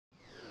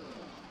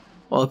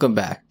Welcome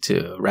back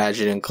to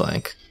Ratchet and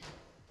Clank.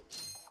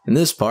 In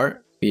this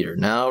part, we are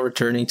now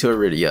returning to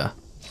Iridia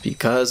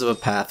because of a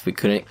path we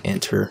couldn't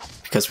enter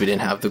because we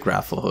didn't have the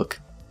grapple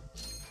hook.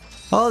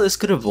 All this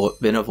could have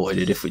been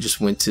avoided if we just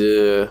went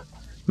to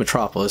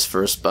Metropolis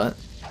first, but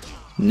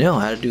no,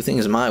 I had to do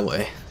things my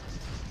way.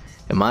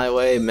 And my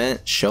way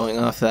meant showing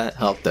off that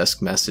help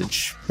desk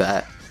message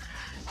that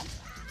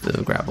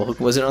the grapple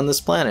hook wasn't on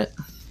this planet.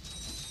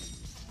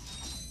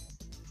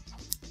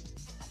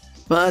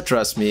 But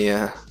trust me,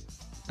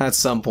 at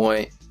some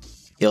point,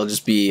 it'll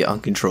just be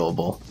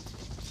uncontrollable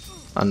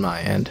on my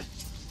end.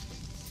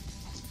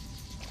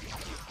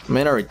 I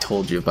mean, I already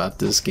told you about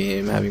this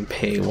game having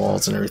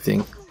paywalls and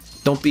everything.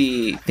 Don't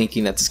be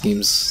thinking that this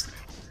game's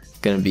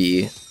gonna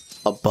be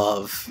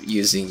above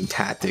using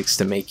tactics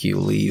to make you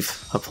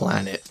leave a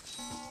planet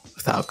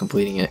without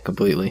completing it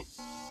completely.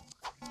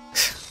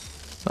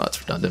 Oh, it's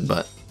redundant,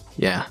 but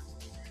yeah.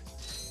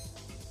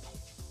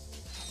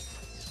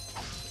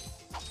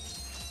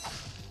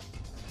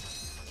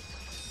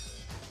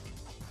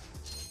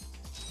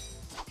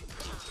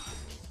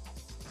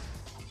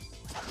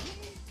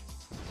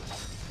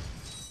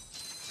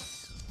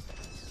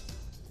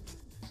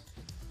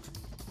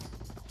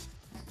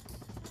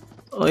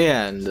 Oh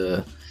yeah,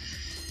 and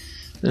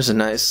there's a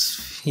nice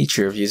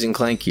feature of using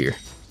Clank here.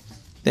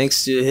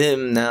 Thanks to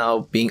him now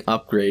being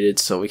upgraded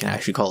so we can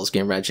actually call this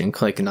game Ratchet and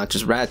Clank and not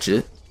just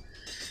Ratchet,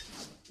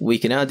 we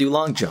can now do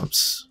long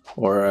jumps,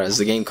 or as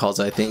the game calls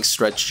it, I think,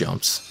 stretch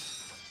jumps.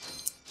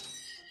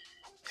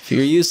 If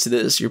you're used to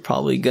this, you're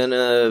probably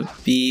gonna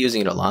be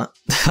using it a lot.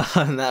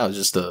 And that was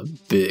just a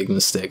big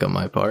mistake on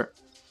my part.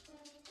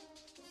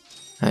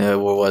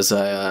 What was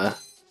I?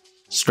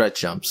 Stretch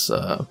jumps.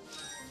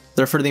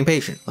 They're for the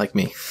impatient, like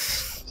me.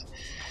 If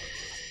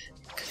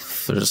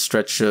there's a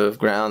stretch of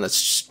ground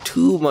that's just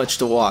too much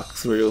to walk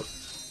through,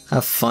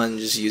 have fun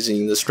just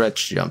using the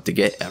stretch jump to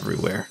get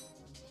everywhere.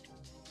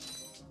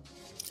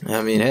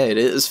 I mean, hey, it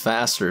is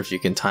faster if you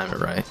can time it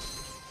right.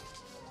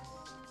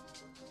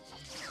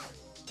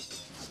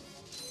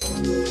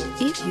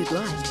 If you'd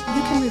like,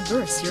 you can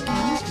reverse your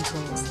camera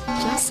controls.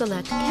 Just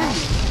select camera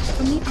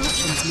from the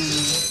options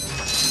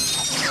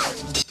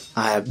menu.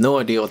 I have no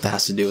idea what that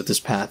has to do with this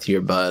path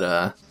here,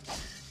 but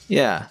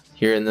yeah,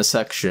 here in this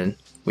section,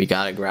 we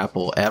gotta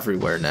grapple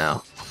everywhere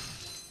now.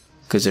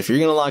 Because if you're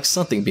gonna lock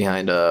something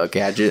behind a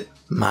gadget,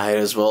 might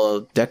as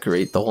well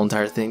decorate the whole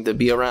entire thing to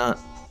be around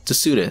to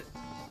suit it.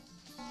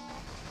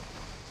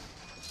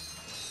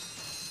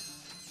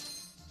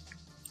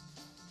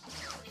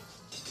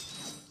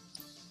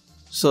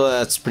 So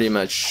that's pretty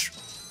much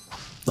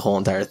the whole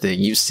entire thing.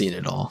 You've seen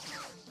it all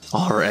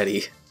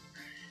already.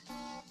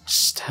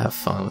 Just have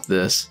fun with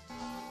this.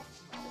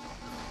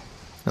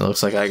 It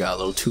looks like I got a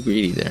little too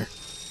greedy there.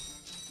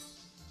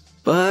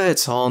 But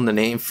it's all in the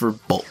name for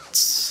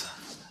bolts.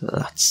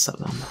 Lots of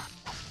them.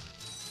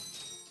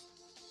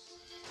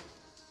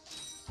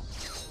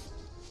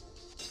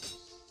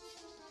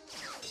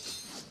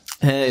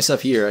 Hey, it's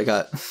up here.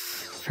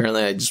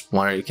 Apparently I just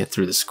wanted to get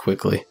through this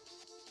quickly.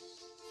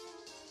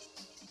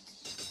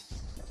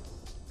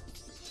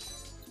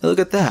 Look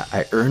at that.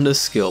 I earned a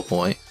skill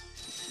point.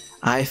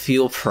 I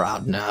feel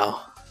proud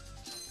now.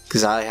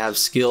 Because I have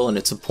skill and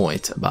it's a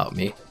point about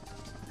me.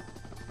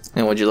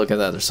 And would you look at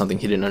that? There's something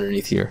hidden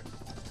underneath here.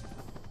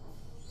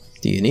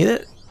 Do you need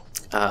it?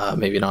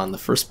 Maybe not on the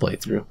first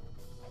playthrough.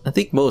 I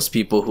think most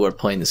people who are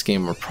playing this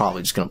game are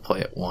probably just going to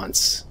play it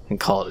once and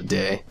call it a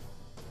day.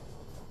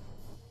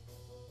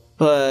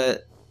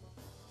 But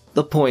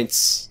the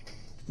points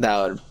that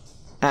I would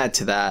add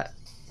to that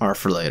are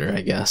for later,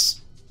 I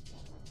guess.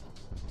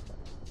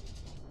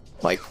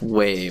 Like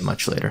way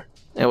much later.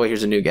 Anyway,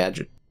 here's a new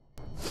gadget.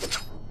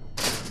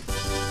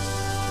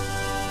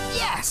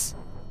 Yes!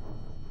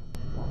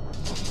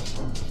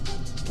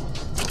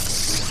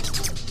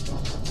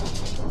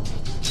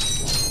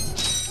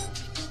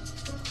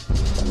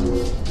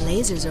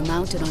 Lasers are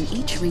mounted on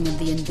each ring of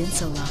the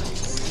Invincible lock.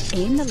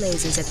 Aim the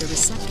lasers at the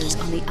receptors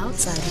on the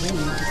outside ring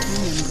to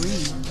turn them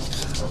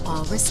green.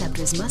 All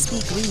receptors must be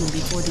green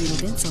before the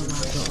Invincible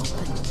lock will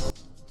open.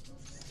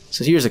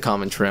 So here's a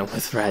common trend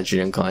with Ratchet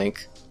and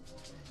Clank.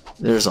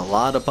 There's a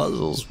lot of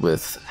puzzles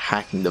with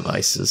hacking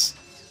devices.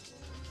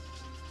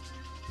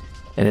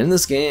 And in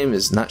this game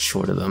is not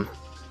short of them.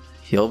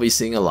 You'll be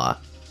seeing a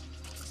lot.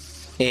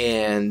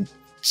 And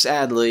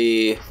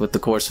sadly, with the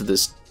course of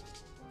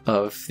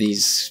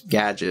these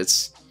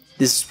gadgets,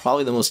 this is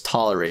probably the most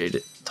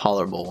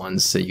tolerable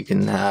ones that you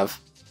can have.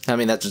 I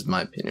mean, that's just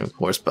my opinion, of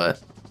course, but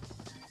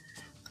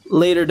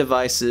later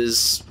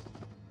devices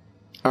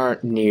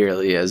aren't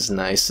nearly as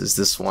nice as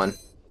this one.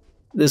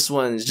 This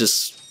one is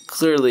just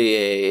clearly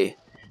a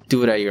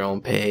do it at your own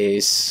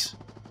pace,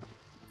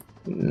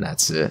 and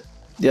that's it.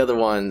 The other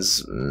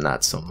ones,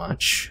 not so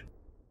much.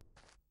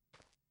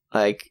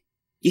 Like,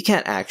 you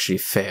can't actually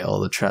fail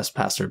the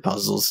trespasser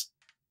puzzles.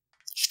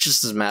 It's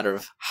just a matter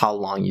of how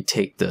long you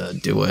take to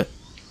do it.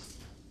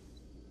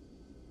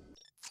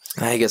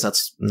 I guess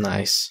that's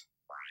nice.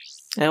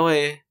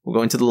 Anyway, we're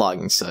going to the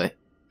logging site.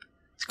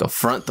 Let's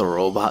confront the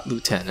robot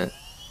lieutenant.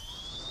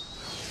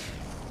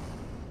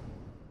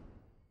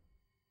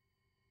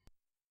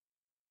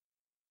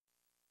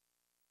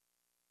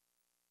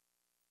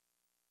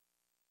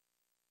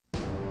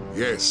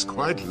 Yes,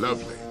 quite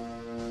lovely.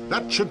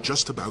 That should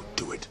just about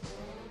do it.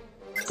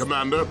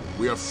 Commander,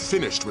 we are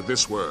finished with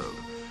this world.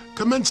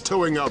 Commence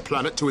towing our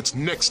planet to its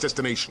next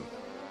destination.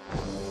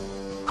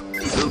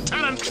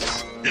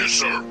 Lieutenant! Yes,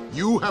 sir.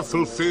 You have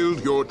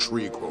fulfilled your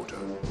tree quota.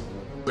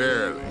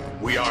 Barely.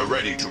 We are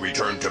ready to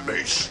return to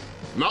base.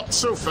 Not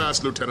so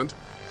fast, Lieutenant.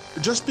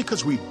 Just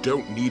because we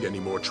don't need any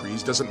more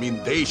trees doesn't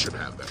mean they should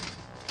have them.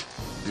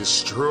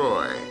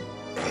 Destroy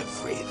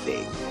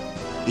everything.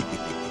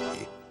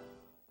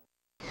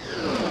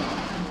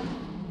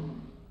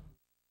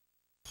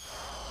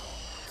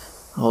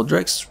 Well,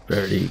 Drake's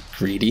very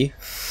greedy.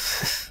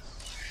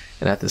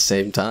 And at the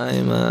same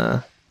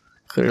time,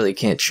 clearly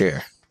can't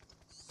share.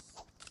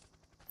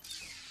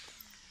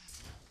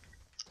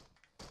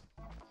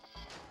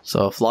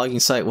 So if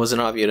logging site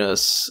wasn't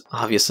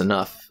obvious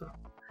enough,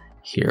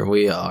 here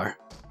we are.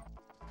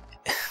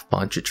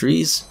 Bunch of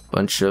trees,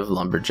 bunch of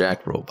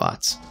lumberjack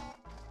robots.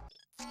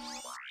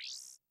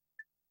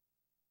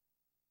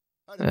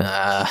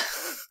 Can't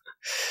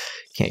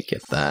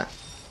get that.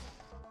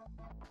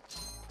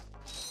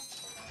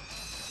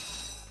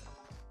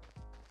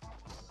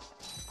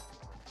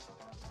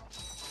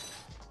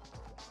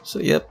 So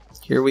yep,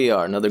 here we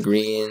are, another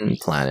green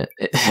planet.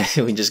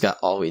 We just got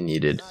all we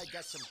needed.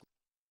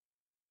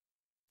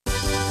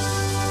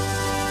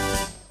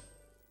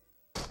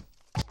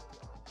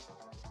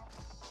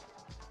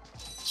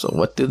 So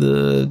what do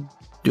the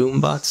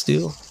Doombots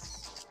do?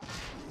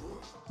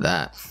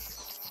 That.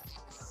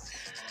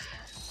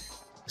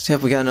 So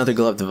yep, we got another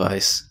glove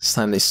device. This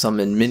time they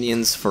summon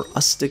minions for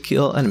us to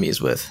kill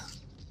enemies with.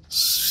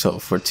 So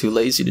if we're too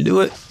lazy to do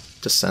it,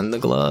 just send the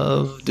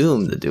glove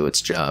Doom to do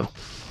its job.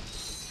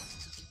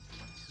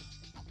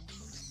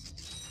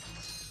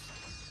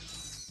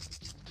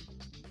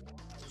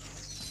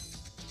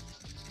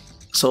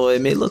 So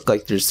it may look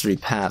like there's 3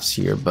 paths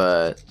here,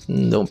 but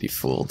don't be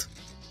fooled.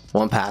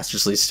 One path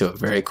just leads to a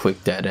very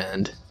quick dead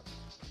end.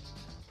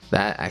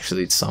 That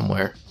actually leads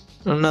somewhere.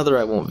 Another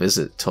I won't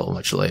visit till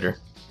much later.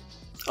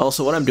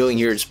 Also, what I'm doing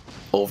here is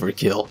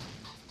overkill.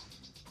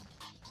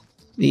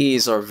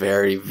 These are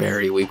very,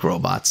 very weak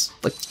robots.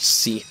 Like,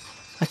 see,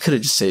 I could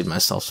have just saved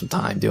myself some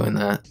time doing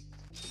that.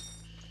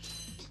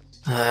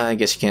 I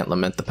guess you can't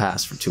lament the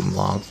past for too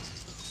long.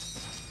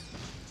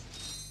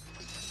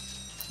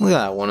 Look at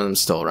that, one of them's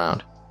still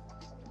around.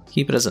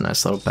 Keep it as a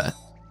nice little pet.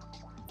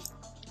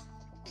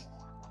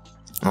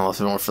 Oh, if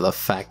it weren't for the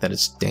fact that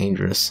it's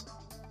dangerous.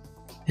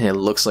 And it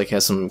looks like it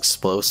has some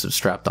explosives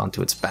strapped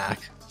onto its back.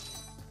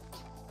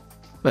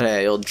 But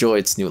hey, it'll enjoy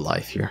its new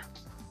life here.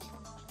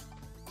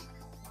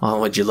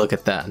 Oh, would you look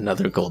at that?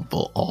 Another gold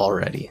bolt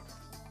already.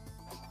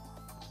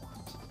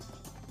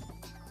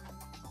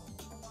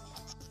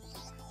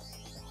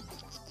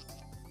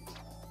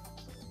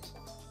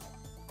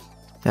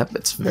 Yep,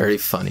 it's very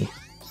funny.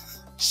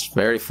 It's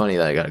very funny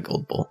that I got a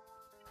gold bolt.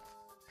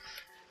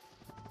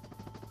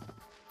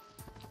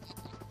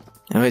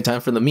 Anyway,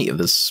 time for the meat of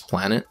this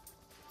planet.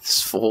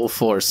 This full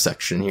forest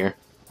section here.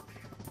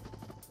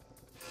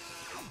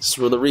 This is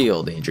where the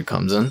real danger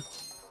comes in.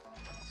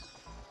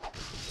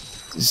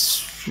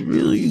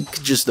 Really, you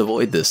could just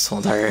avoid this whole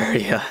entire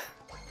area.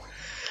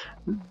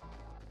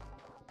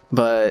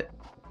 But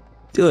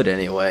do it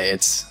anyway.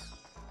 It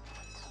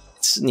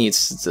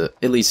needs to,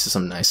 it leads to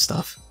some nice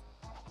stuff.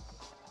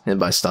 And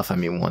by stuff I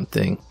mean one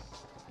thing.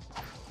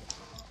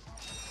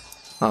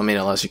 I mean,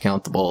 unless you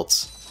count the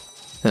bolts.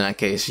 In that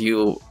case,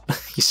 you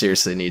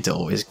seriously need to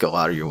always go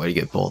out of your way to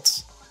get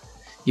bolts.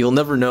 You'll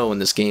never know when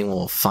this game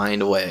will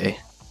find a way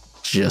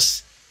to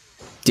just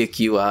dick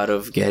you out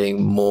of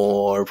getting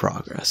more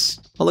progress.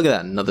 Oh, look at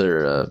that,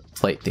 another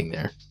plate thing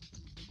there.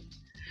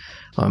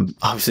 I'm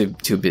obviously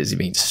too busy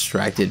being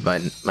distracted by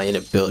my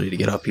inability to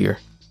get up here.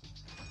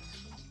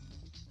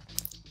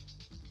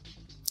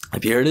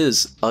 Up here it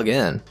is,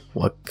 again.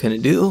 What can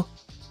it do?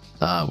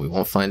 We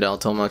won't find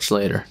out till much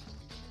later.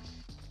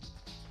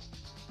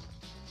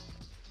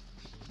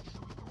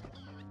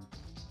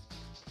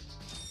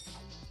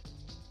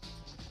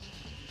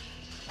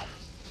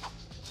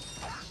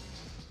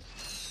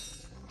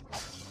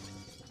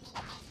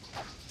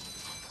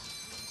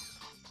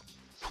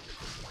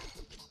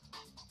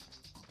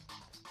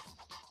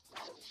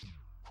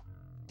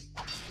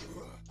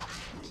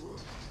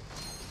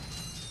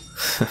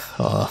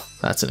 Oh,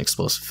 that's an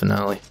explosive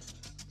finale.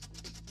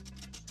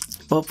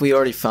 Well, we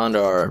already found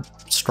our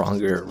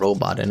stronger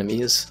robot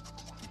enemies.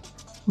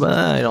 But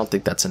I don't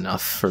think that's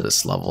enough for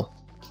this level.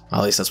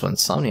 At least that's what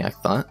Insomniac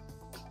thought.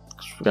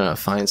 We're gonna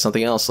find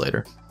something else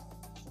later.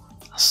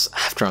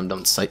 After I'm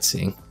done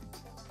sightseeing.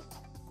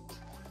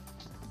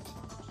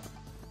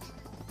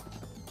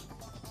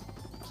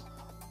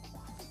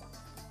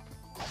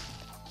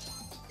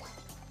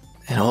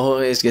 And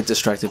always get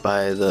distracted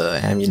by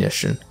the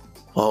ammunition.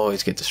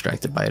 Always get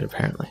distracted by it,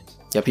 apparently.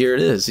 Yep, here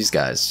it is, these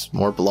guys.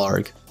 More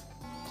Blarg.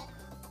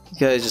 These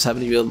guys just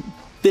happen to be a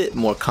bit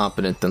more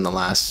competent than the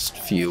last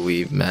few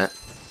we've met.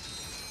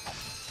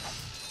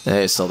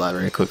 They still die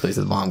very quickly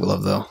to the bomb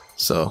glove, though.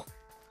 So,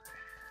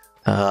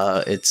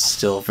 it's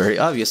still very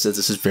obvious that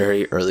this is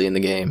very early in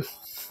the game.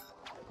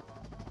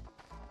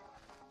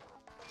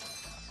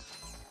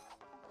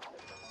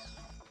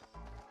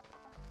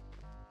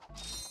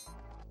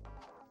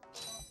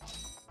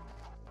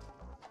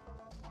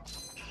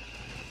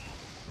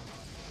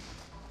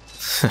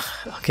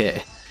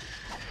 Okay.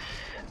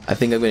 I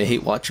think I'm gonna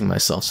hate watching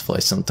myself play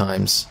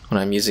sometimes when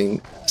I'm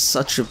using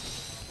such a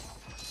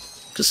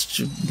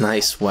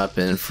nice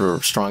weapon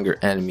for stronger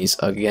enemies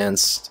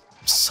against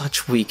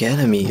such weak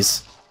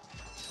enemies.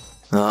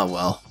 Oh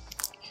well.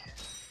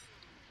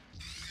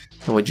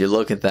 Would you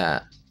look at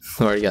that?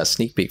 Already got a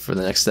sneak peek for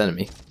the next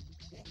enemy.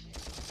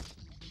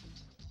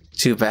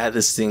 Too bad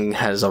this thing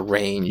has a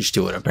range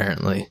to it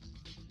apparently.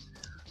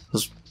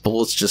 Those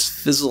bullets just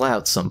fizzle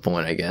out some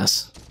point, I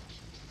guess.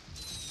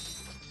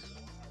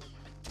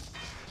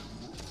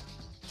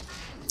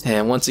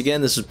 And once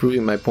again, this is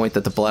proving my point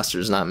that the blaster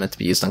is not meant to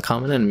be used on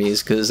common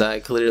enemies, because I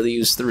clearly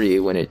use 3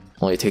 when it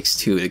only takes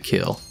 2 to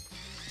kill.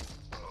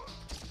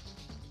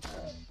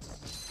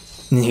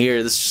 And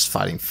here, this is just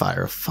fighting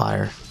fire with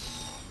fire.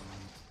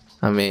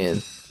 I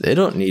mean, they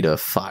don't need to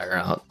fire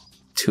out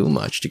too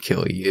much to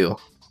kill you,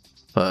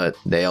 but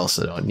they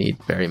also don't need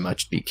very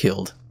much to be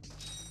killed.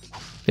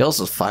 They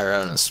also fire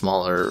out in a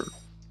smaller,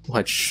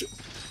 much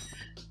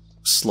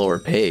slower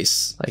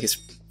pace. Like it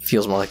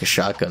feels more like a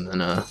shotgun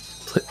than a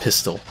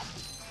pistol.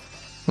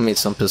 I mean,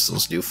 some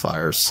pistols do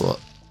fire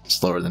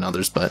slower than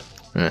others, but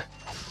I'm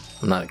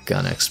not a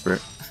gun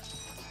expert.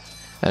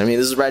 And I mean,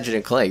 this is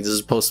Ratchet Clank. This is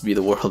supposed to be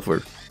the world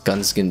where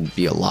guns can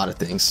be a lot of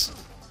things.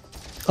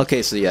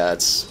 Okay, so yeah,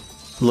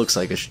 looks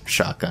like a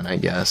shotgun, I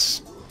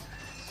guess.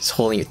 It's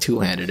holding it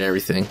two-handed and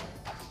everything.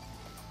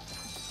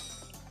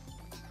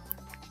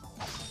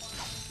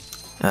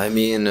 I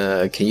mean,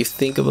 can you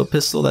think of a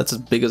pistol that's as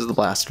big as the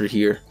blaster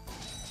here?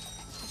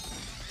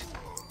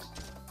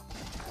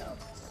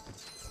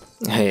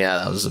 Hey, yeah,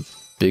 that was a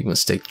big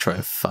mistake to try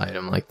and fight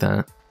him like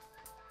that.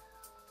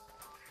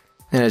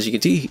 And as you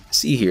can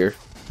see here,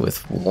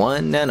 with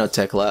 1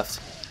 nanotech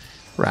left,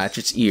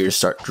 Ratchet's ears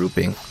start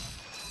drooping.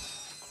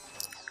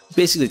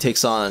 Basically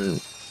takes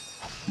on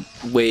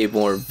way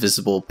more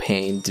visible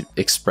pained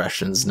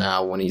expressions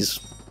now when he's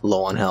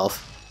low on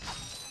health.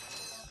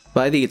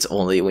 But I think it's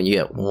only when you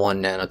get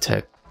 1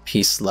 nanotech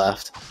piece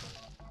left.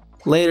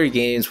 Later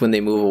games, when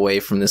they move away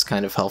from this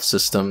kind of health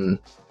system,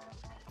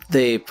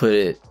 they put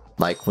it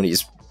like when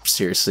he's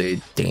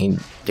seriously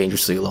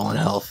dangerously low on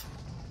health.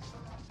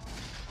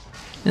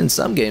 In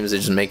some games, they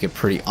just make it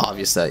pretty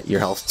obvious that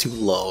your health's too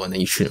low and then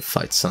you shouldn't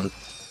fight some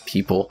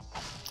people.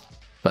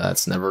 But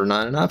that's never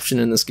not an option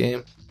in this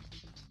game.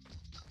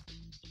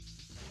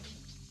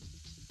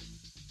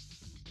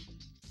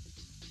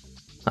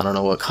 I don't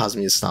know what caused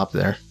me to stop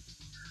there.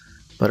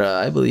 But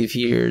I believe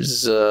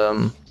here's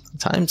a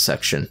time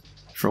section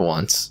for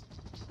once.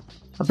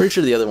 I'm pretty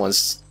sure the other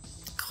ones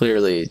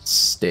clearly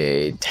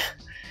stayed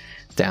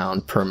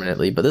down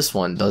permanently, but this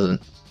one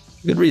doesn't.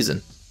 Good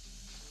reason.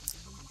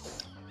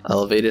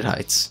 Elevated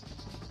heights.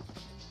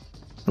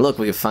 Look,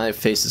 we can finally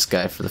face this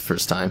guy for the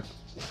first time.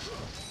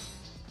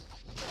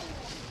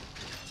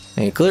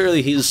 And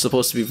clearly he's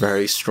supposed to be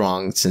very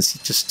strong since he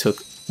just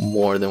took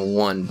more than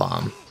 1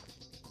 bomb.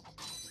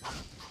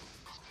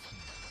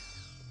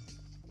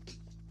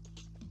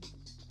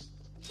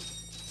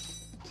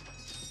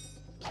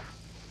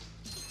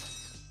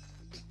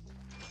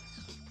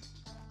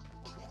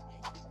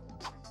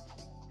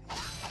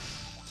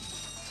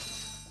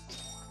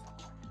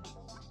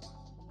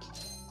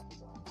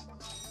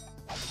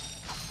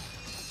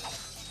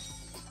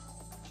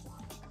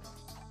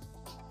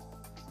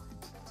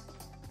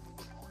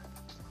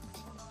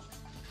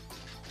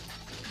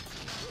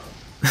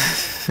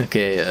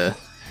 Okay, there's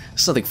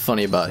something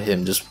funny about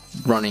him just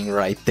running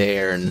right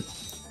there and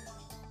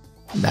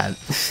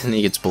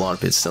he gets blown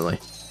up instantly.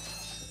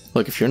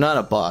 Look, if you're not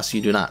a boss,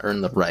 you do not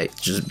earn the right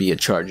to just be a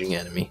charging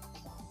enemy.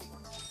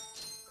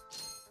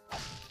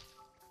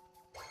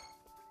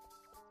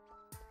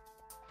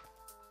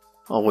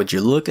 Oh, would you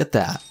look at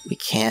that? We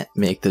can't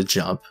make the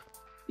jump.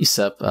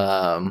 Except,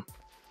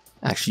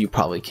 actually you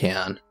probably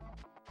can.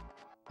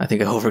 I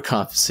think I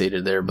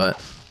overcompensated there, but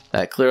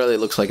that clearly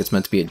looks like it's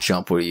meant to be a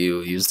jump where you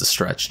use the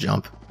stretch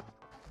jump.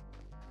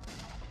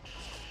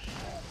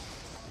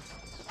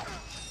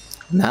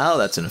 Now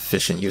that's an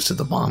efficient use of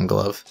the bomb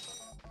glove.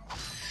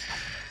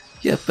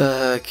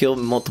 Yep, killed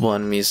multiple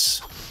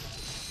enemies.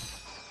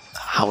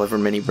 However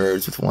many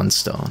birds with 1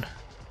 stone.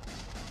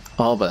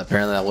 Oh, but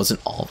apparently that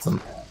wasn't all of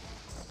them.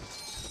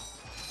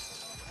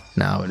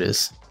 Now it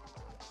is.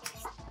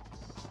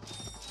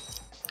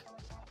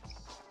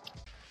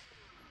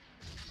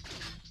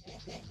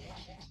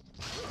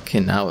 Okay,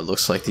 now it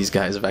looks like these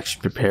guys have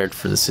actually prepared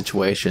for the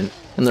situation,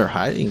 and they're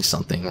hiding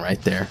something right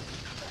there.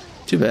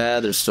 Too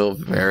bad they're still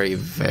very,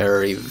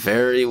 very,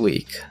 very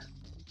weak.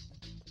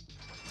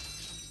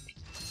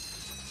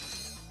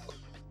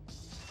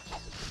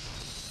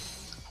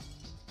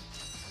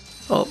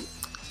 Oh,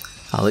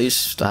 at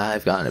least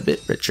I've gotten a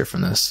bit richer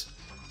from this.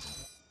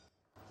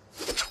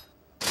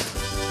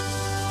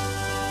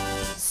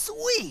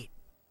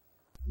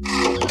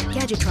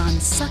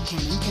 Gadgetron's suck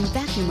cannon can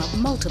vacuum up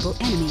multiple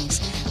enemies,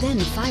 then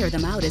fire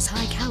them out as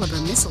high-caliber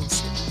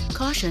missiles.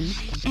 Caution,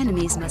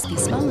 enemies must be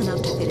small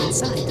enough to fit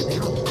inside the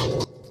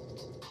barrel.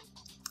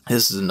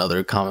 This is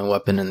another common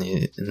weapon in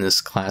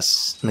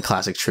the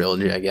classic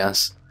trilogy, I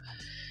guess.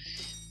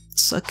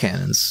 suck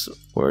cannons,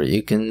 where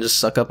you can just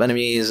suck up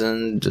enemies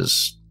and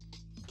just...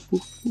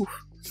 Woof,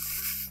 woof.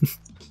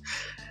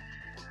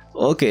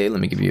 Okay, let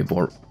me give you a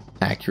more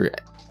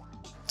accurate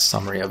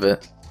summary of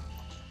it.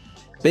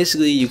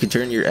 Basically, you can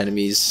turn your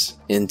enemies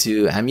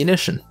into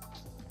ammunition.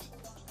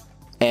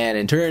 And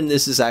in turn,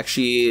 this is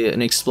actually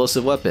an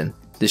explosive weapon.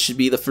 This should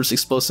be the first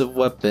explosive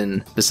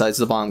weapon, besides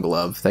the bomb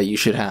glove, that you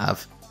should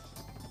have.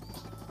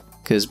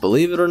 Because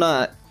believe it or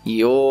not,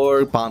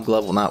 your bomb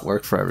glove will not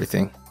work for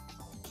everything.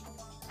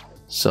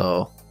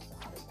 So,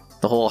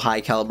 the whole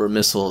high caliber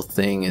missile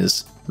thing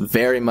is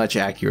very much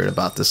accurate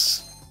about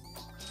this.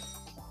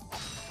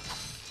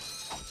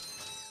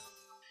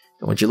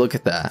 And once you look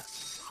at that,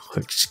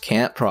 we just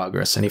can't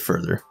progress any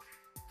further.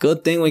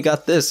 Good thing we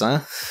got this,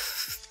 huh?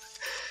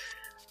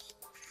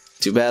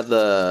 Too bad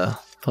the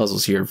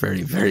puzzles here are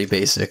very, very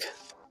basic.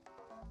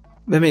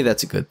 Maybe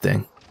that's a good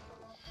thing.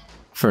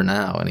 For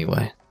now,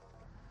 anyway.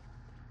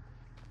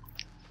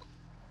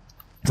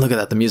 Look at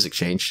that, the music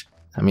changed.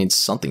 That means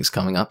something's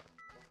coming up.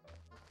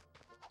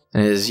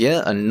 And it is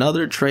yet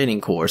another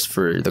training course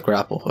for the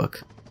grapple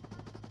hook.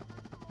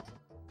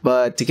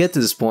 But to get to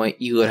this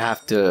point, you would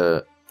have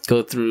to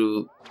go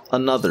through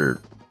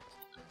another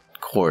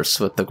course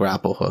with the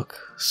grapple hook.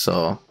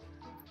 So,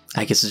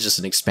 I guess it's just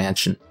an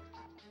expansion.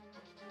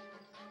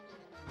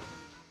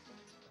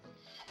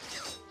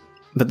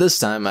 But this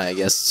time, I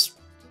guess...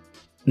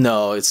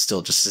 No, it's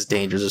still just as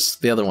dangerous.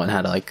 The other one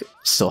had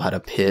still had a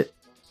pit.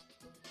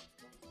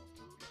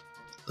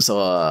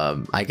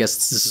 So, I guess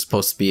this is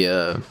supposed to be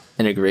a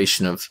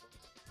integration of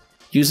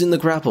using the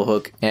grapple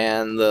hook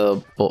and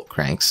the bolt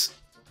cranks.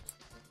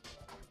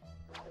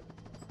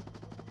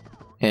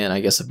 And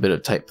I guess a bit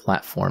of type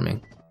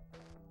platforming.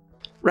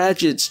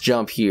 Ratchet's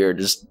jump here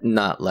does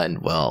not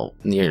lend well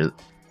near,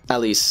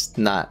 at least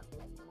not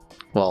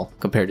well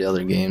compared to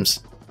other games.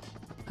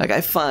 Like,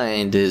 I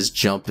find his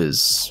jump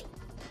is,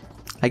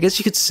 I guess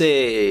you could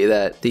say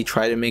that they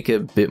try to make it a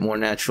bit more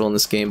natural in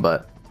this game,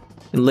 but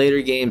in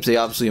later games they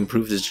obviously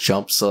improved his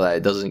jump so that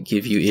it doesn't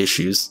give you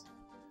issues.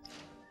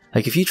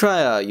 Like, if you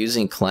try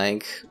using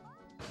Clank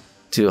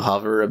to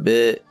hover a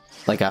bit,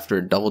 like after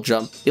a double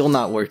jump, it'll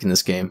not work in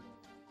this game.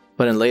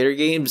 But in later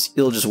games,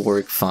 it'll just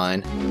work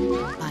fine.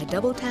 By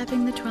double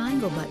tapping the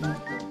triangle button,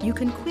 you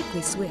can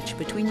quickly switch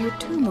between your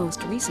two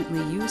most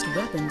recently used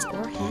weapons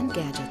or hand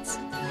gadgets.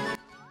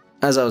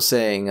 As I was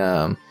saying,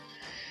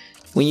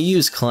 when you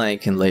use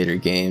Clank in later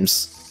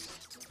games,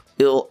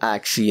 it'll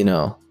actually, you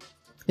know,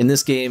 in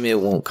this game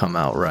it won't come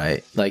out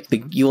right. Like,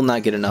 you'll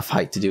not get enough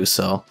height to do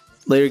so.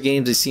 Later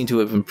games, they seem to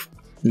have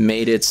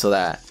made it so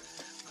that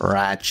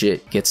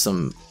Ratchet gets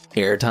some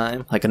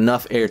airtime, like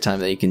enough airtime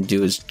that you can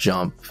do his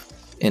jump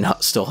and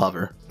still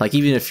hover. Like,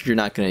 even if you're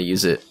not going to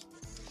use it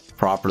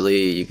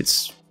properly, you could,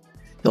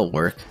 it'll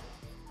work.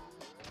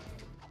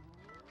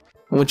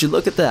 And once you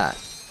look at that,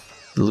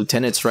 the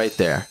lieutenant's right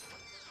there.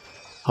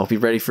 Hope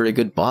you're ready for a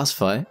good boss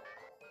fight.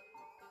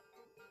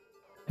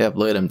 Yep,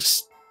 look at him,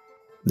 just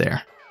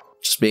there.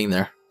 Just being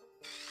there.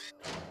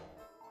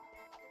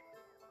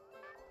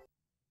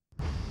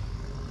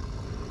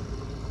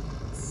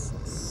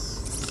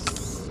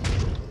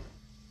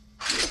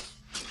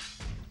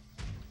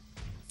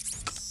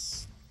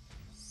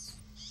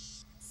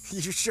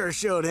 You sure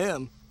showed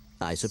him.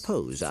 I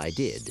suppose I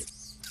did.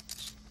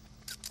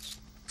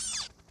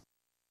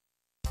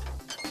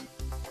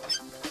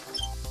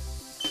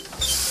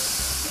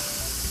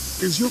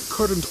 Is your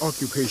current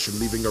occupation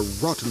leaving a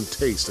rotten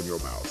taste in your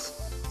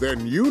mouth?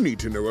 Then you need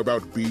to know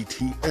about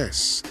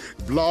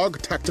BTS, Blog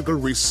Tactical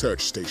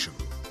Research Station.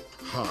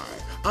 Hi,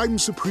 I'm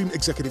Supreme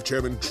Executive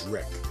Chairman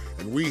Drek,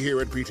 and we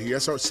here at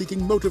BTS are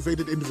seeking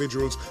motivated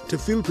individuals to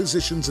fill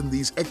positions in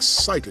these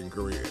exciting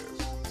careers.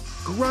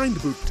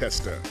 Grind boot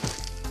tester,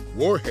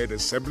 warhead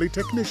assembly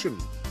technician,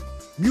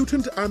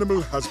 mutant animal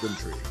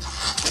husbandry,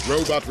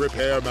 robot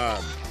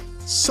repairman,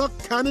 suck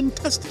cannon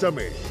test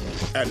dummy,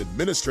 and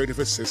administrative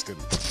assistant.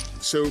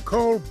 So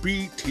call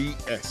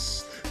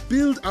BTS.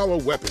 Build our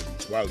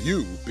weapons while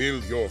you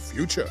build your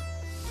future.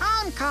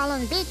 I'm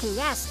calling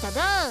BTS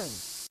today.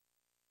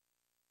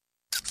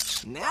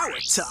 Now we're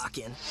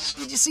talking.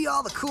 Did you see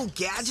all the cool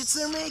gadgets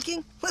they're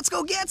making? Let's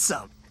go get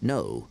some.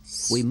 No,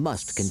 we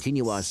must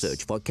continue our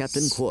search for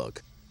Captain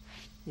Quark.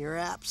 You're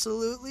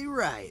absolutely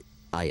right.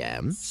 I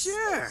am?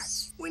 Sure.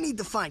 We need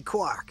to find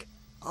Quark.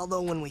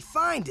 Although when we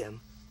find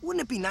him,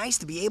 wouldn't it be nice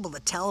to be able to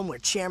tell him where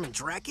Chairman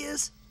Drek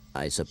is?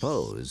 I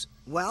suppose.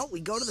 Well, we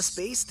go to the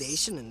space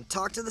station and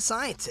talk to the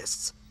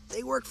scientists.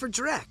 They work for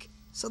Drek,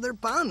 so they're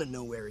bound to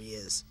know where he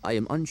is. I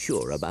am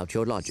unsure about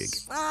your logic.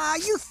 Ah,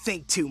 you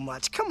think too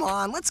much. Come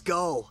on, let's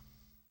go.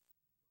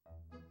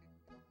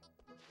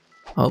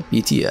 Oh,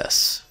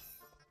 BTS.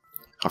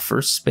 Our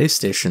first space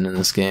station in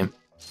this game.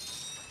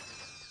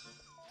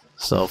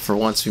 So for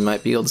once we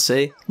might be able to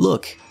say,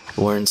 look,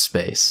 we're in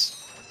space.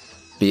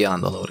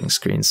 Beyond the loading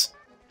screens.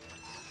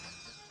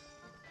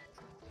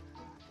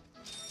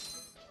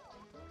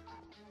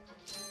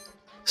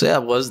 So yeah,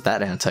 was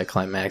that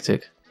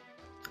anticlimactic?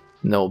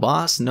 No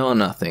boss, no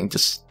nothing,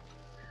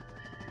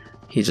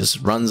 he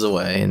just runs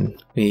away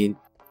and we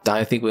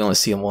I think we only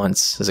see him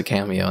once as a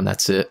cameo, and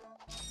that's it.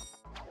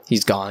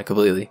 He's gone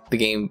completely. The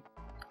game...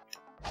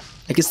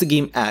 I guess the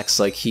game acts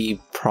like he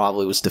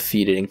probably was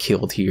defeated and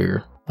killed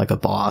here, like a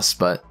boss,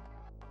 but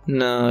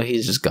no,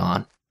 he's just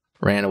gone.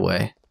 Ran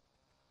away.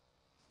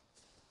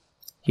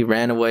 He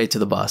ran away to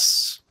the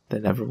bus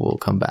that never will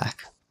come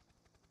back.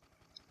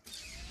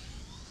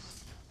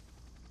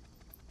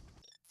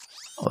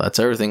 Well, that's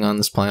everything on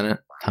this planet.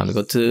 Time to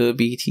go to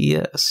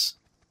BTS.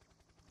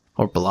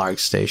 Or Blarg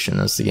Station,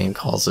 as the game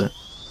calls it.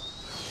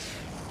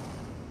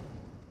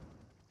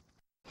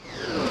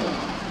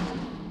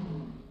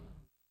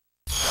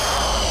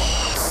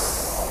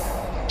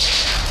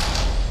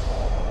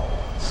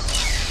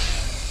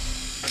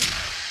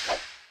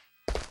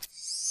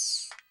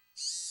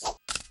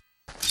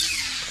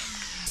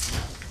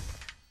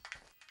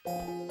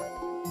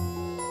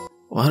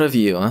 What a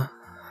view, huh?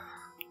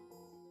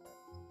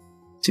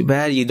 Too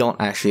bad you don't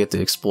actually have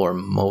to explore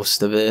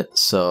most of it,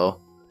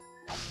 so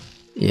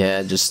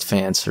yeah, just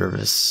fan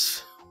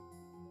service.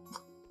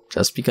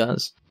 Just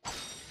because.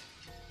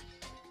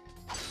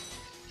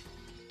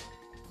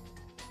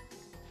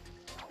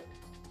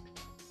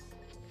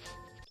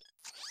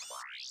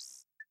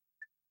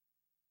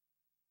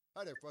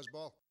 Hi there,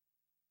 Fuzzball.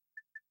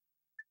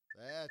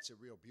 That's a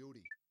real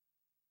beauty.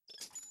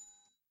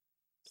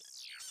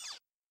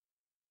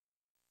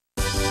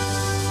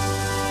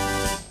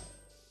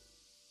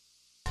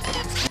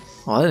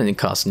 Well, that didn't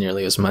cost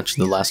nearly as much as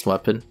the last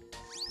weapon.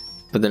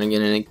 But then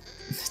again,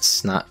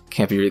 it's not,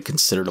 can't be really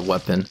considered a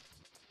weapon.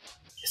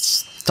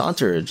 It's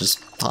taunter, it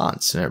just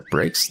taunts and it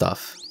breaks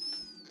stuff.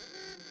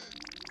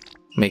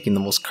 Making the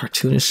most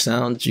cartoonish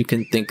sounds you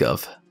can think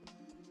of.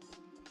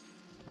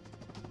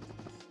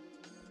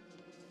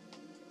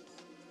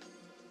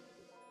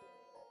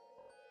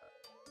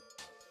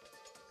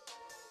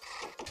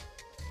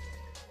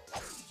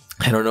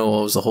 I don't know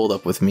what was the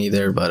holdup with me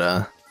there,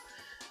 but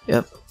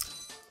yep.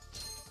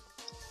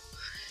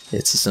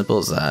 It's as simple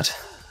as that.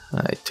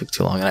 I took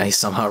too long and I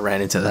somehow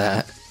ran into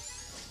that.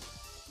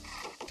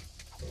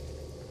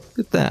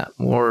 Look at that,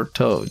 more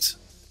toads.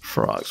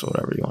 Frogs,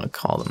 whatever you want to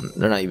call them.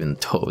 They're not even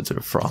toads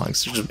or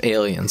frogs, they're just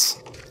aliens.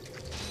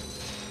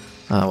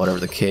 Whatever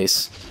the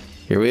case.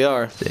 Here we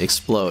are, they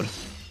explode.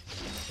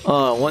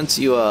 Once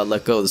you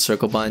let go of the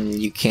circle button,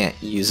 you can't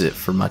use it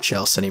for much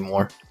else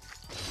anymore.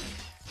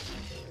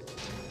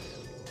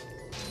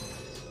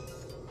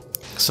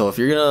 So if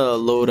you're gonna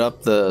load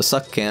up the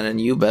suck cannon,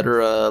 you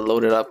better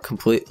load it up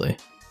completely.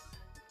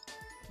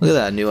 Look at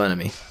that new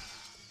enemy.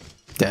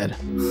 Dead.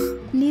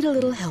 Need a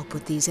little help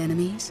with these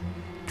enemies?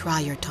 Try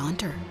your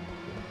taunter.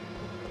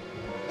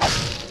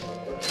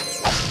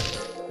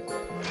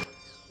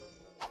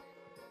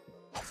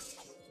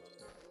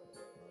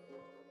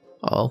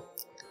 Oh,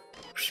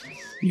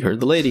 you heard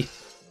the lady.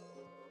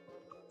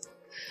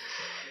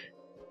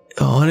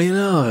 Oh, what do you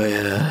know?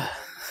 Yeah.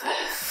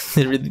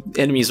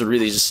 Enemies are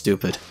really just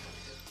stupid.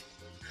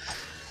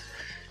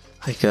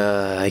 Like,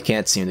 I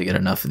can't seem to get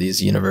enough of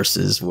these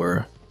universes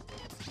where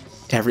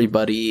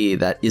everybody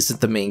that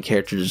isn't the main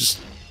character is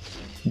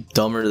just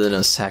dumber than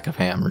a sack of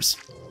hammers.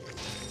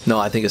 No,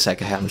 I think a sack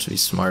of hammers would be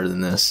smarter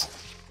than this.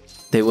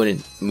 They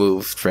wouldn't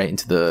move straight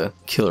into the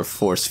killer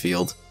force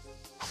field.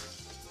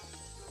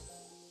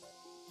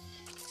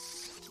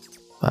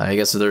 But I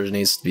guess there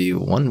needs to be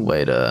one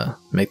way to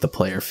make the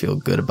player feel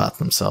good about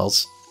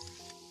themselves.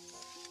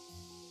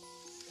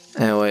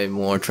 Anyway,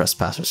 more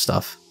trespasser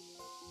stuff.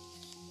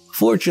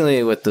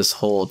 Fortunately, with this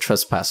whole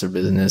trespasser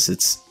business,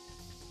 it's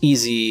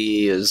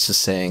easy as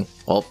just saying,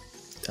 well,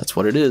 that's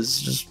what it is,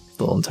 just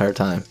the whole entire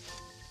time.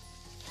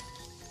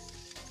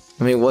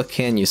 I mean, what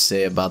can you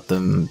say about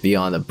them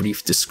beyond a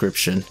brief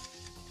description,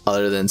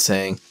 other than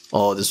saying,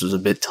 oh, this was a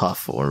bit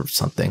tough or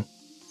something?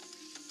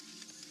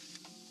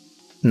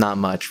 Not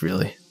much,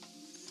 really.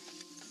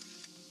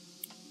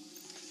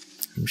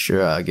 I'm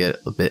sure I get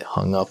a bit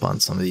hung up on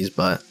some of these,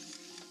 but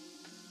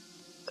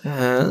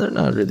they're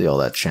not really all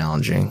that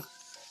challenging.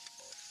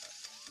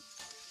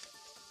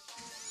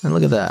 And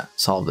look at that,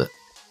 solved it.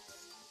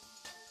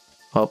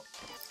 Oh,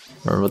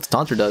 remember what the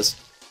taunter does.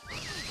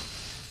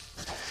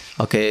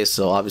 Okay,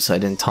 so obviously I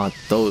didn't taunt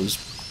those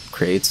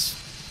crates.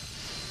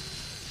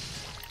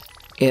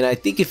 And I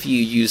think if you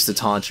use the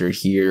taunter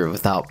here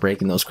without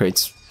breaking those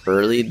crates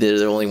early, they're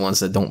the only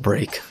ones that don't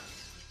break.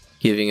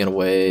 Giving it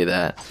away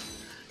that,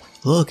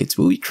 look, it's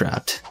booby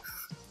trapped.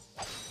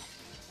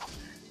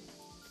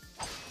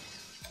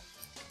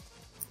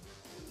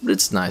 But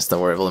it's nice that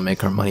we're able to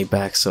make our money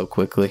back so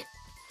quickly.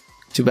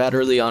 Too bad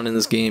early on in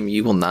this game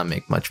you will not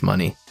make much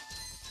money.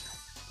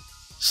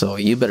 So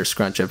you better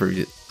scrunch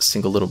every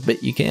single little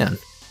bit you can.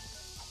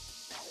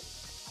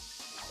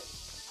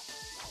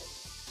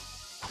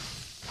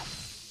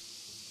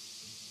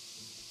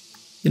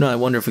 You know, I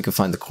wonder if we can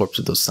find the corpse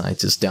of those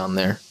scientists down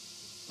there.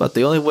 But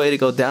the only way to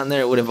go down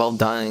there would involve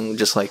dying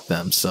just like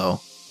them,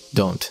 so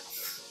don't.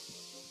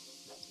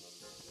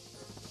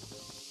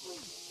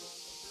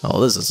 Oh,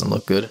 this doesn't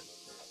look good.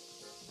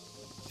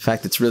 In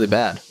fact, it's really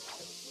bad.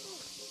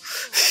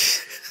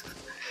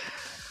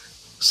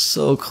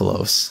 So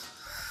close.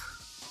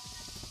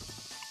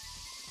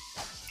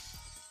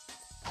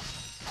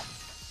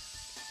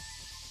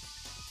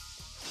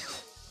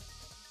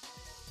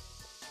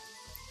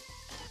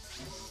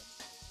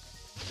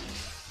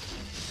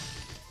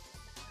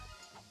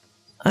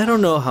 I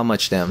don't know how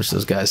much damage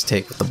those guys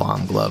take with the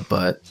bomb glove,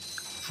 but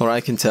from what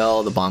I can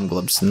tell, the bomb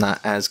glove's not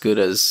as good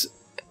as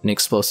an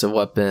explosive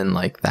weapon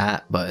like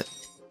that, but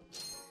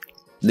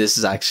this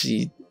is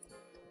actually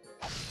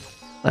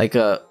like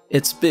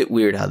it's a bit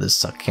weird how this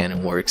suck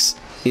cannon works.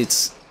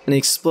 It's an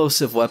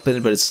explosive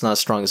weapon, but it's not as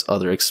strong as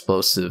other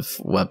explosive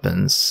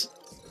weapons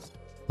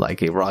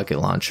like a rocket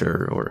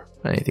launcher or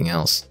anything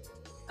else.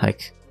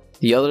 Like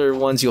the other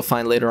ones you'll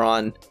find later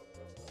on,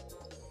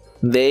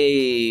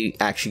 they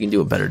actually can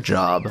do a better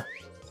job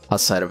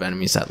outside of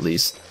enemies at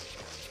least.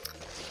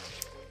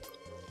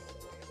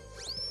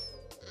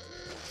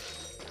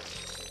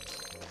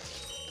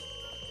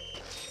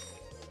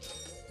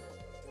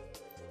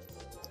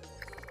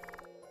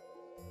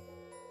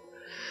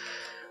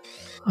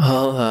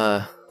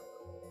 Well,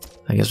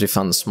 I guess we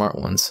found the smart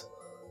ones.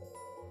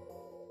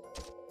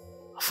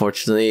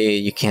 Unfortunately,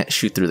 you can't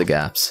shoot through the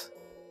gaps.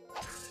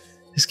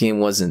 This game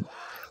wasn't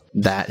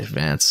that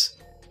advanced.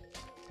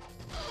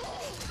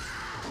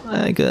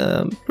 Like,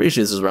 pretty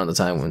sure this was around the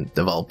time when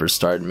developers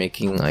started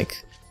making,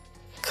 like,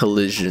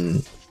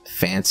 collision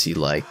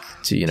fancy-like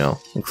to, you know,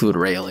 include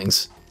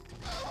railings.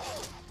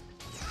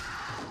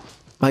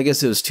 I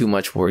guess it was too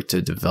much work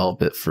to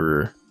develop it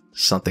for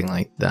something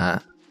like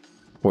that,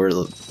 where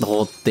the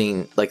whole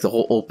thing, like, the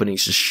whole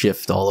openings just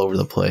shift all over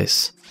the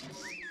place.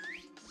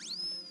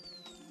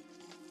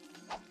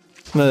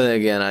 But then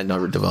again, I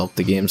never developed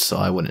the game, so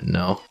I wouldn't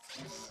know.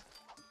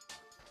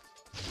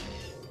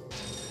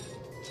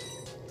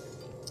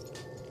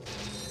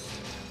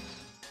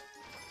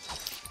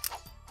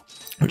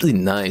 Really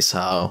nice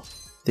how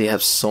they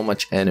have so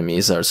much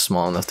enemies that are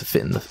small enough to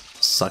fit in the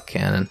suck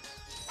cannon.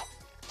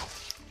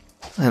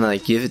 And I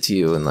give it to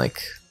you in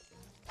like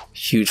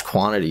huge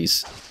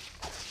quantities.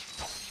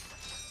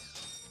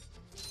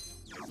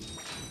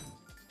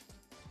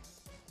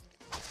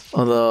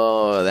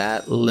 Although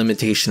that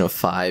limitation of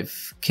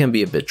 5 can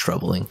be a bit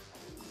troubling,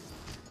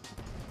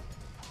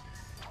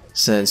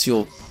 since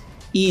you'll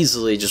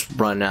easily just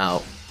run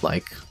out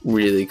like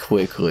really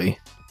quickly.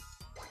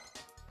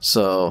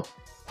 So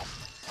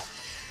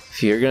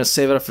if you're gonna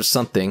save it up for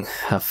something,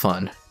 have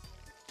fun.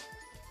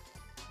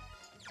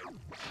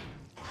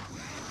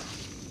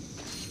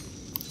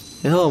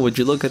 Oh, would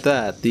you look at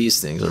that?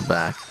 These things are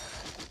back.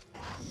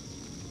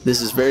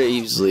 This is very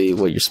easily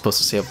what you're supposed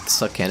to save up the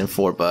suck cannon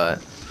for,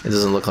 but it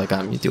doesn't look like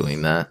I'm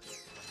doing that.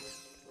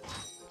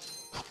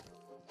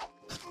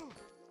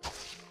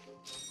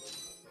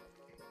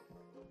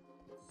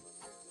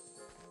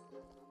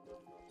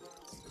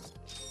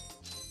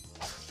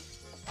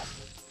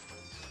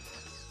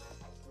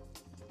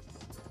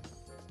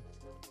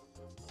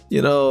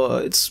 You know,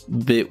 it's a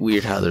bit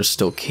weird how there's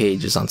still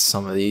cages on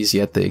some of these,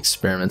 yet the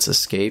experiments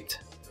escaped.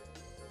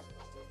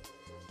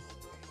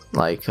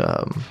 Like,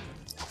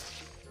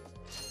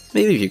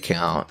 maybe if you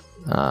count,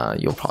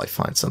 you'll probably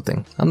find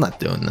something. I'm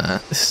not doing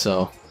that,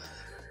 so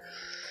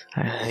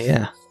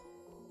yeah.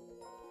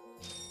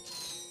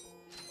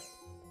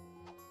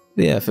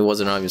 Yeah, if it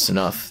wasn't obvious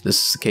enough,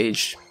 this is the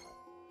cage.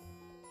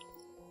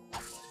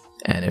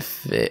 And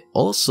if it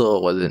also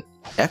wasn't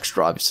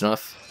extra obvious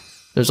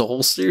enough, there's a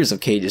whole series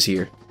of cages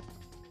here.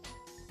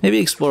 Maybe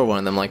explore one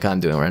of them like I'm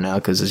doing right now,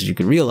 because as you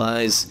can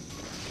realize,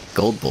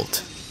 gold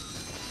bolt.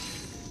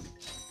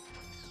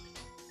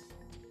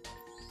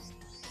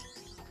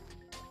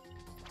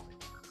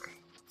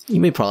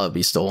 You may probably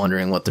be still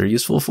wondering what they're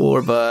useful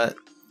for, but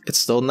it's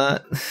still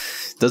not.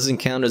 It doesn't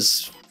count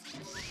as,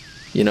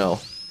 you know,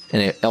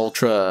 an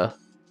ultra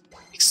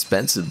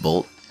expensive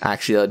bolt.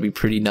 Actually, that'd be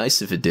pretty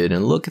nice if it did.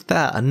 And look at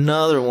that,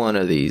 another one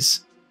of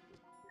these.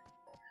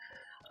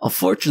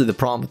 Unfortunately, the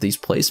problem with these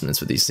placements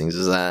with these things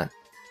is that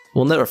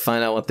we'll never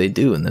find out what they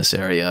do in this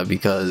area,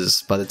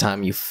 because by the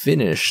time you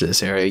finish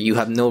this area, you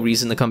have no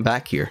reason to come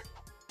back here.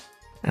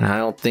 And I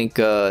don't think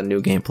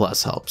New Game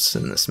Plus helps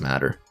in this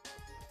matter.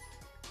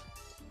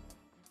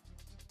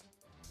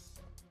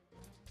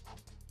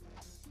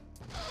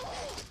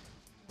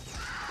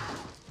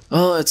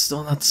 Oh, it's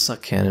still not the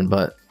suck cannon,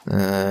 but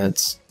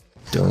it's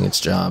doing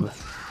its job.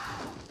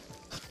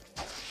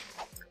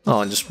 Oh,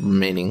 and just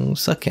remaining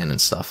suck cannon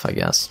stuff, I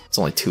guess. It's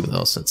only 2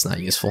 though, so it's not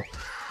useful.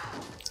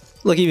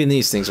 Look, even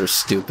these things are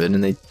stupid,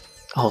 and they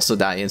also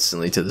die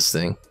instantly to this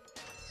thing.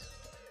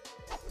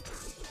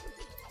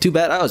 Too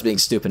bad I was being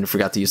stupid and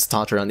forgot to use the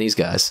taunter on these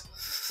guys.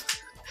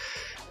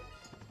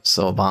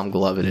 So a bomb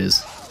glove it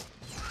is.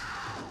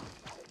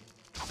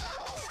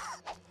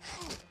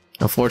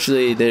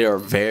 Unfortunately, they are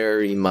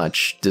very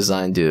much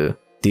designed to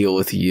deal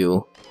with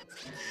you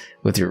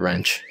with your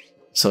wrench.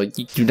 So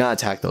you do not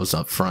attack those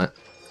up front.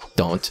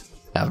 Don't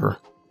ever.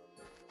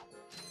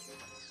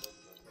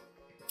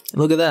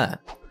 Look at that.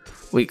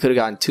 We could have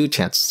gotten 2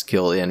 chances to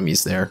kill the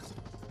enemies there.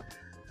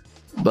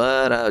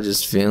 But I was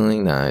just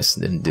feeling nice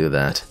and didn't do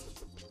that.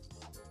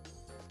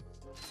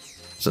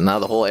 So now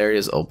the whole area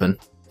is open.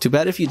 Too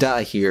bad if you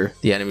die here,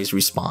 the enemies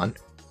respawn.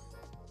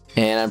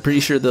 And I'm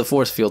pretty sure the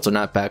force fields are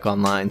not back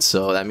online,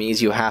 so that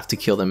means you have to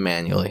kill them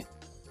manually.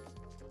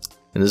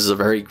 And this is a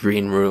very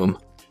green room.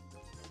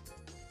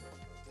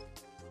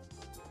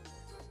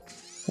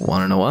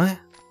 Wanna know why?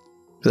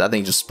 Because that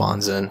thing just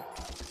spawns in.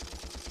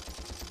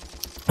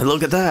 And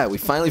look at that! We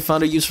finally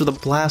found a use for the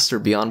blaster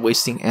beyond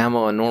wasting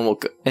ammo on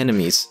normal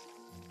enemies.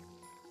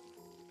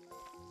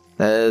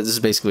 This is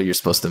basically what you're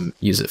supposed to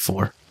use it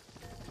for.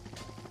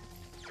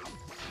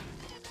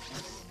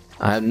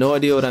 I have no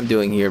idea what I'm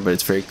doing here, but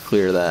it's very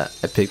clear that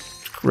I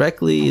picked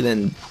correctly,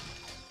 then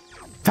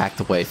backed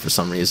away for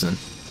some reason.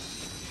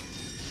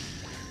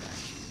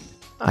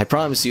 I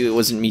promise you it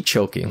wasn't me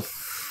choking.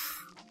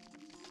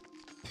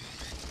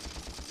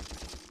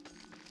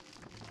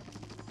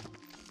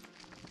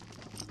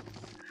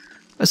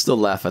 I still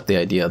laugh at the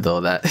idea though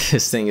that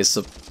this thing is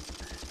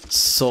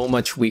so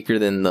much weaker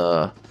than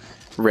the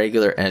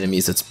regular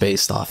enemies it's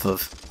based off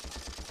of.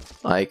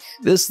 Like,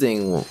 this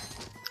thing will,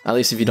 at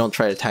least if you don't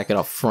try to attack it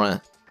up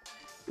front,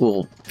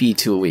 will be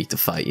too weak to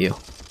fight you.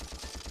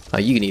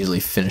 You can easily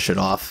finish it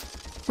off.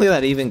 Look at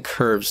that, even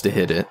curves to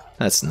hit it.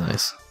 That's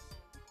nice.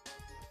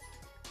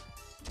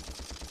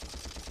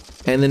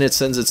 And then it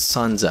sends its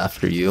sons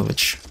after you,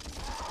 which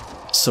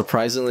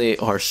surprisingly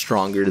are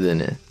stronger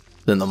than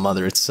the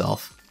mother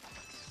itself.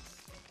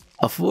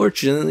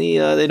 Unfortunately,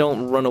 they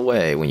don't run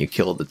away when you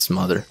killed its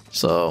mother,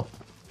 so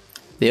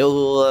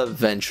they'll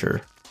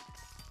venture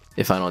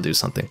if I don't do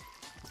something.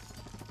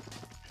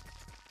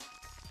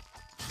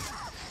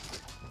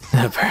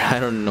 I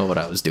don't know what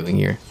I was doing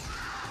here.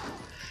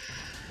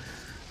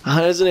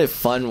 Isn't it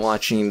fun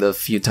watching the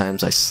few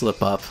times I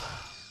slip up?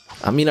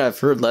 I mean, I've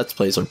heard Let's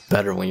Plays are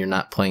better when you're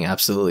not playing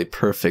absolutely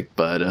perfect,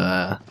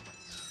 but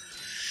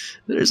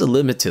there's a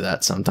limit to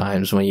that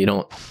sometimes when you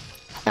don't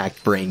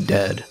act brain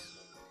dead.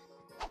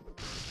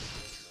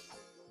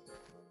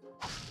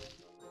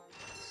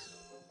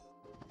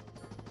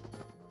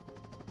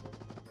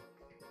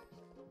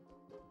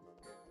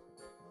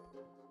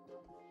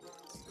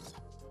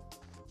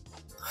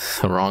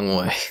 The wrong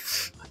way.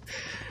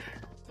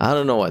 I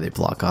don't know why they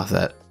block off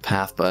that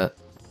path, but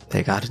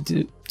they gotta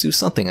do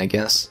something, I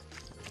guess.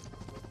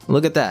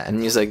 Look at that,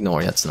 enemies I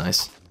ignore, that's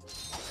nice.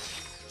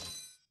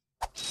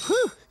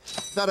 Whew.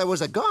 Thought I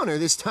was a goner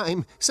this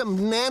time.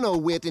 Some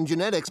nano-wit in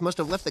genetics must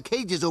have left the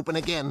cages open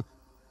again.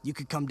 You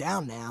could come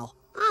down now.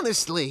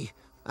 Honestly,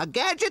 a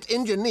gadget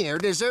engineer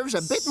deserves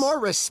a bit more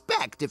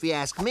respect, if you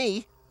ask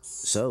me.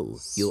 So,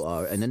 you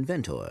are an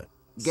inventor.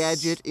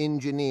 Gadget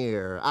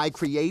engineer. I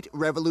create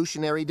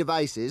revolutionary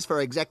devices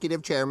for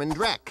Executive Chairman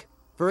Drek.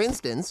 For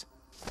instance,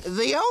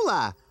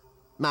 Viola.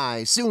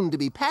 My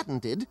soon-to-be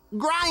patented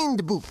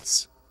grind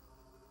boots.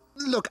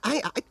 Look,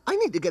 I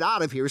need to get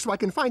out of here so I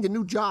can find a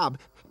new job.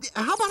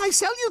 How about I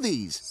sell you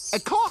these?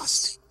 At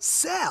cost.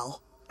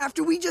 Sell?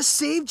 After we just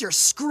saved your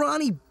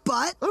scrawny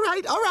butt? All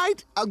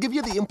right. I'll give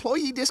you the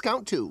employee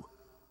discount too.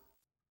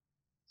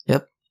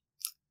 Yep.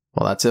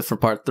 Well, that's it for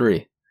part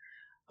 3.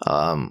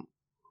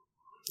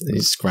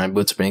 These grind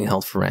boots are being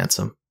held for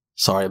ransom.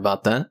 Sorry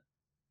about that.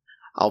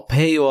 I'll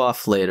pay you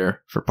off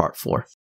later for part 4.